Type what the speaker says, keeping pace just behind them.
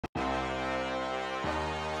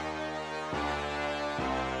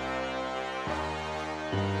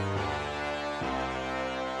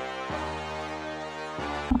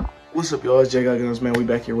What's up, y'all? It's Jay Guns, man. We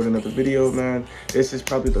back here with another video, man. This is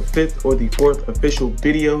probably the 5th or the 4th official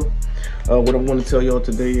video. What I want to tell y'all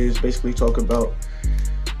today is basically talk about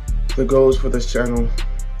the goals for this channel,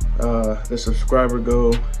 the subscriber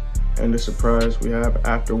goal, and the surprise we have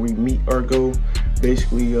after we meet our goal.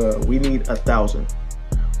 Basically, we need 1,000.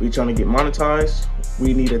 We trying to get monetized.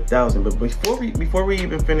 We need 1,000. But before we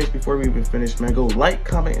even finish, man, go like,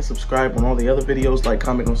 comment, and subscribe on all the other videos. Like,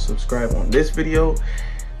 comment, and subscribe on this video,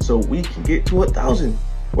 so we can get to 1,000.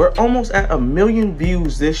 We're almost at 1,000,000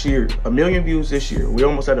 views this year. 1,000,000 views this year. We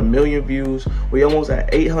almost at 1,000,000 views. We almost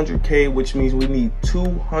at 800K, which means we need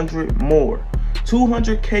 200 more.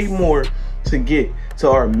 200K more to get to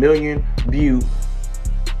our 1,000,000 view.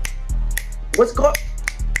 What's called?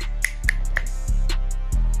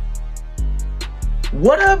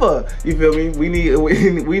 Whatever, you feel me? We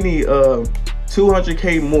need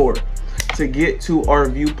 200K more to get to our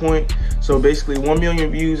viewpoint. So basically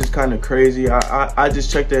 1,000,000 views is kind of crazy. I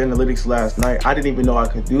just checked the analytics last night. I didn't even know I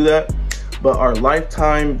could do that. But our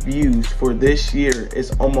lifetime views for this year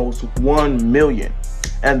is almost 1,000,000.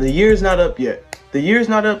 And the year's not up yet. The year's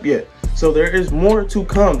not up yet. So there is more to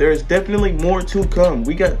come. There is definitely more to come.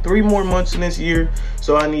 We got 3 more months in this year.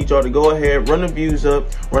 So I need y'all to go ahead, run the views up,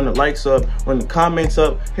 run the likes up, run the comments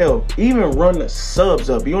up. Hell, even run the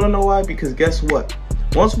subs up. You wanna know why? Because guess what?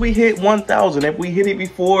 Once we hit 1,000, if we hit it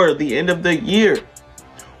before the end of the year,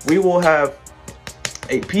 we will have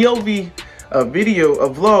a POV, a video, a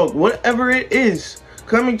vlog, whatever it is,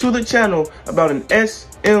 coming to the channel about an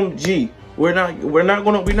SMG. We're not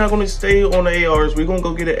gonna stay on the ARs. We're gonna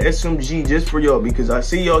go get an SMG just for y'all, because I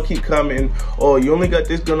see y'all keep commenting, oh, you only got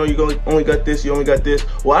this gun, or you only got this, you only got this.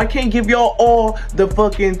 Well, I can't give y'all all the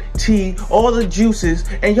fucking tea, all the juices,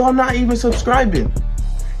 and y'all not even subscribing.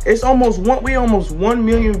 It's almost we almost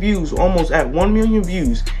 1,000,000 views, almost at 1,000,000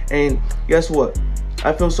 views. And guess what?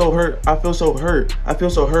 I feel so hurt. I feel so hurt. I feel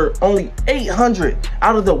so hurt. Only 800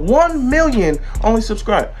 out of the 1,000,000 only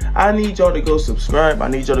subscribe. I need y'all to go subscribe. I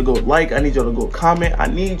need y'all to go like. I need y'all to go comment. I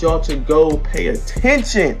need y'all to go pay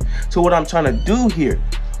attention to what I'm trying to do here.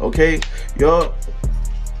 Okay, y'all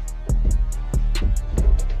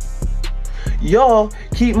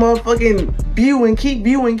keep motherfucking viewing, keep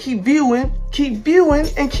viewing,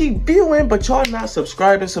 but y'all not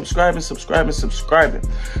subscribing. So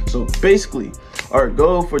basically, our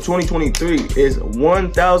goal for 2023 is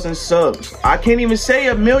 1,000 subs. I can't even say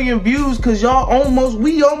 1,000,000 views, because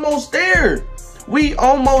we almost there. We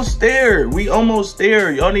almost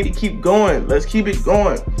there. Y'all need to keep going. Let's keep it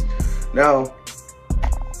going. Now,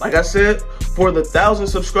 like I said, for the 1,000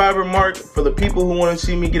 subscriber mark, for the people who want to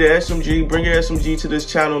see me get an SMG, bring your SMG to this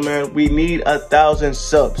channel, man, we need 1,000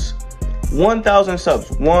 subs. 1,000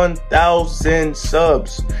 subs. 1,000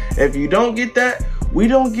 subs. If you don't get that, we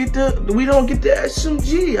don't get the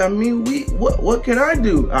SMG. I mean, what can I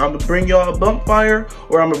do? I'm gonna bring y'all a bump fire,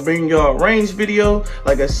 or I'm gonna bring y'all a range video.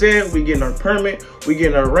 Like I said, we getting our permit, we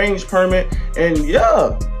getting our range permit, and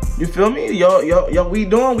yeah. You feel me? Y'all, we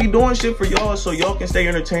doing shit for y'all, so y'all can stay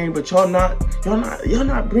entertained, but y'all not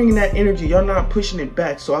bringing that energy. Y'all not pushing it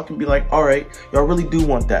back, so I can be like, all right, y'all really do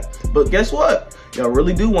want that. But guess what? Y'all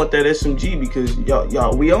really do want that SMG, because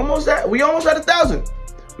y'all, we almost at 1,000.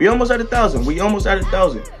 We almost at 1,000.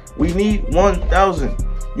 We need 1,000.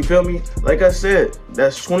 You feel me? Like I said,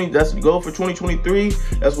 that's the goal for 2023.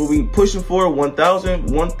 That's what we pushing for. 1,000.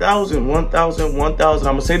 I'm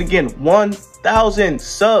gonna say it again. 1,000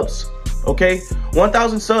 subs. Okay?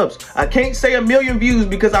 1,000 subs. I can't say 1,000,000 views,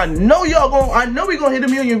 because I know we gonna hit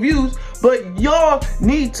 1,000,000 views, but y'all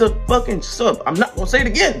need to fucking sub. I'm not gonna say it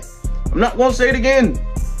again.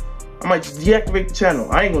 I might just deactivate the channel.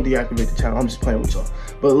 I ain't gonna deactivate the channel. I'm just playing with y'all.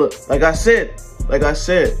 But look, like I said,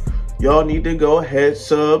 y'all need to go ahead,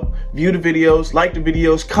 sub, view the videos, like the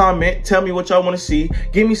videos, comment, tell me what y'all want to see,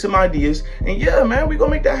 give me some ideas, and yeah, man, we gonna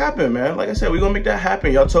make that happen, man. Like I said, we gonna make that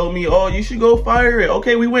happen. Y'all told me, oh, you should go fire it.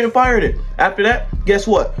 Okay, we went and fired it. After that, guess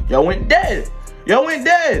what? Y'all went dead.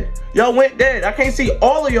 I can't see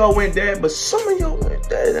all of y'all went dead, but some of y'all went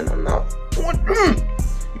dead, and I'm not.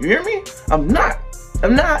 You hear me? I'm not.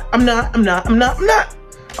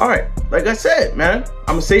 All right, like I said, man,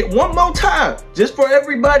 I'm gonna say it one more time, just for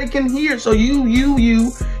everybody can hear. So you,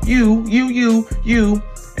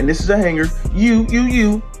 and this is a hanger, you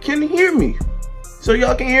can hear me. So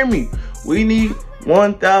y'all can hear me. We need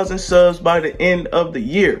 1,000 subs by the end of the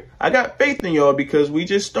year. I got faith in y'all, because we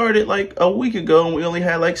just started like a week ago, and we only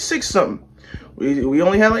had like 6 something. We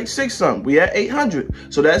only had like 6 something. We at 800.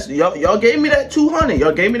 So that's y'all gave me that 200.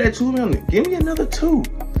 Y'all gave me that 200. Give me another 2.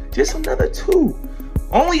 Just another 2.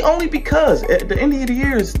 Only because at the end of the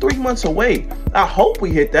year is 3 months away. I hope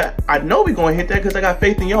we hit that. I know we're gonna hit that because I got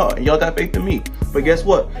faith in y'all and y'all got faith in me. But guess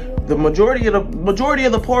what? The majority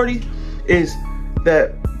of the party is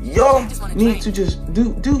that y'all need to just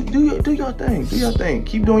do your thing. Do your thing.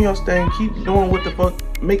 Keep doing your thing. Keep doing what the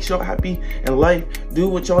fuck makes y'all happy in life. Do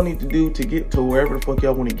what y'all need to do to get to wherever the fuck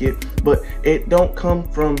y'all want to get. But it don't come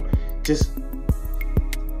from just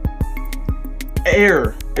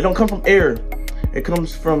air. It don't come from air. It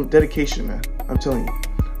comes from dedication, man. I'm telling you.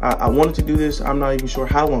 I wanted to do this. I'm not even sure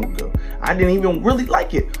how long ago. I didn't even really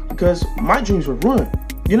like it because my dreams were ruined,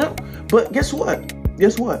 you know? But guess what?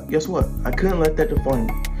 Guess what? Guess what? I couldn't let that define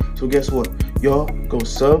me. So guess what? Y'all go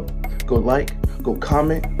sub, go like, go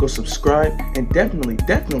comment, go subscribe, and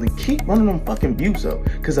definitely keep running them fucking views up.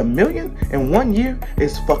 Because 1 million in 1 year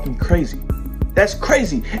is fucking crazy. That's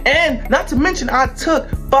crazy. And not to mention, I took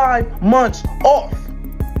 5 months off.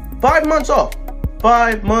 5 months off.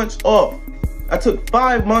 5 months off. I took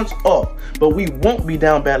 5 months off. But we won't be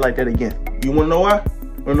down bad like that again. You wanna know why?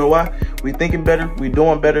 Wanna know why? We thinking better, we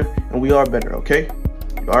doing better, and we are better, okay?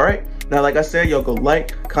 Alright? Now, like I said, y'all go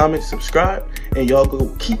like, comment, subscribe, and y'all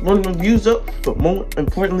go keep running them views up, but more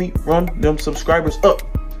importantly, run them subscribers up.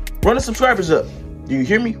 Run the subscribers up. Do you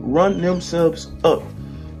hear me? Run them subs up.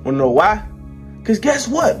 Wanna know why? Because guess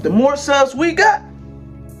what? The more subs we got,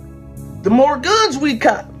 the more guns we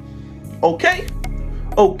got. Okay?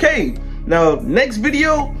 Okay. Now, next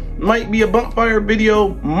video might be a Bumpfire video,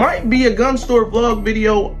 might be a gun store vlog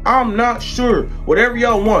video. I'm not sure. Whatever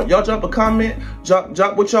y'all want. Y'all drop a comment,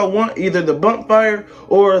 drop what y'all want, either the Bumpfire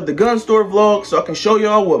or the gun store vlog, so I can show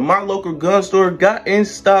y'all what my local gun store got in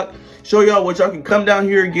stock. Show y'all what y'all can come down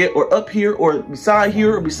here and get, or up here, or beside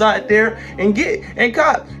here, or beside there, and get, and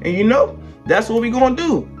cop. And you know, that's what we gonna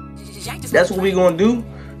do. That's what we gonna do.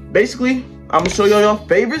 Basically, I'm gonna show y'all your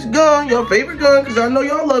favorite gun, because I know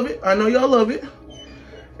y'all love it. I know y'all love it.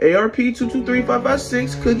 ARP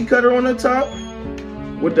 223556, cookie cutter on the top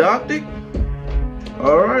with the optic.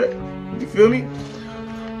 All right, you feel me?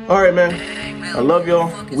 All right, man. I love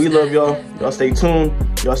y'all. We love y'all. Y'all stay tuned.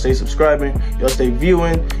 Y'all stay subscribing. Y'all stay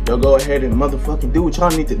viewing. Y'all go ahead and motherfucking do what y'all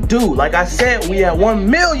need to do. Like I said, we at 1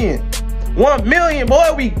 million. 1 million,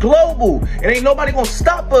 boy. We global. And ain't nobody gonna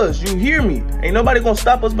stop us. You hear me? Ain't nobody gonna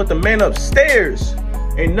stop us but the man upstairs.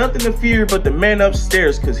 Ain't nothing to fear but the man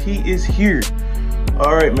upstairs, because he is here.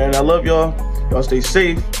 All right, man. I love y'all. Y'all stay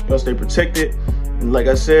safe. Y'all stay protected. And like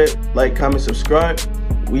I said, like, comment, subscribe.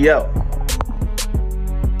 We out.